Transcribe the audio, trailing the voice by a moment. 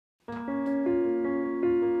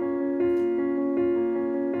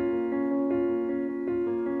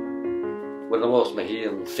when I lost my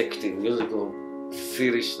hearing 16 years ago,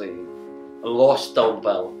 seriously, I lost all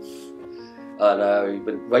balance and I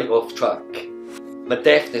went right off track. My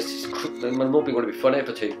deafness is, I'm not going to be funny,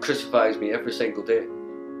 but it crucifies me every single day,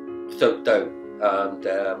 without doubt. And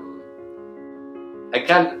I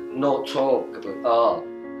can't not talk about art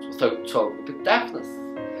without talking about deafness,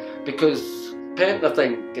 because painting, I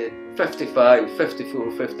think, at 55,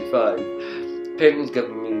 54, 55, painting's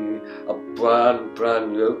given me a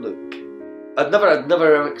brand new outlook. I'd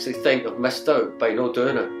never actually think I've missed out by not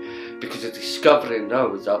doing it, because the discovery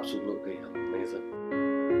now is absolutely amazing.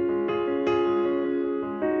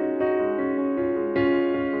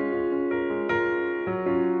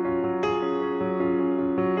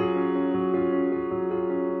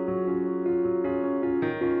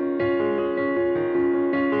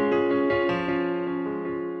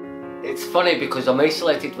 It's funny because I'm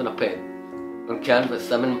isolated when I paint on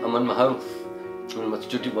canvas. I'm in my house, in my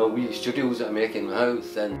studio, my wee studios that I make in my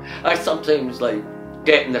house, and I sometimes like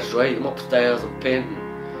getting this right. I'm upstairs, I'm painting.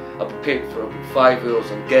 I've been painting for about 5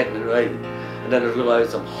 hours, I'm getting it right, and then I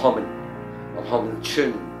realise I'm humming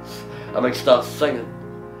tunes. I might start singing.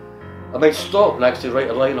 I might stop and actually write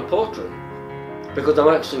a line of poetry, because I'm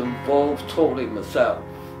actually involved totally in myself.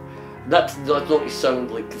 That's not to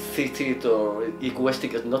sound like conceited or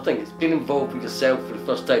egoistic as nothing. It's being involved with yourself for the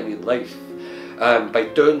first time in your life, by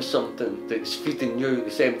doing something that's feeding you at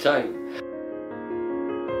the same time.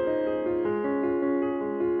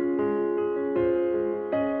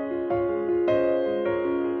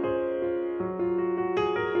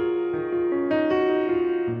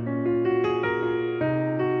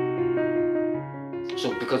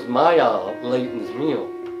 So because my art lightens me up,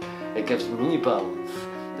 it gives me balance.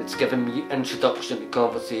 It's given me introduction to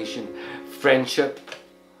conversation, friendship.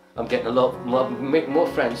 I'm getting making more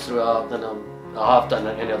friends through art than I have done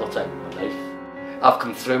at any other time in my life. I've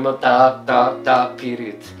come through my dark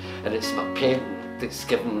period, and it's my painting that's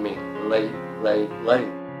given me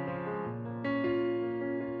light.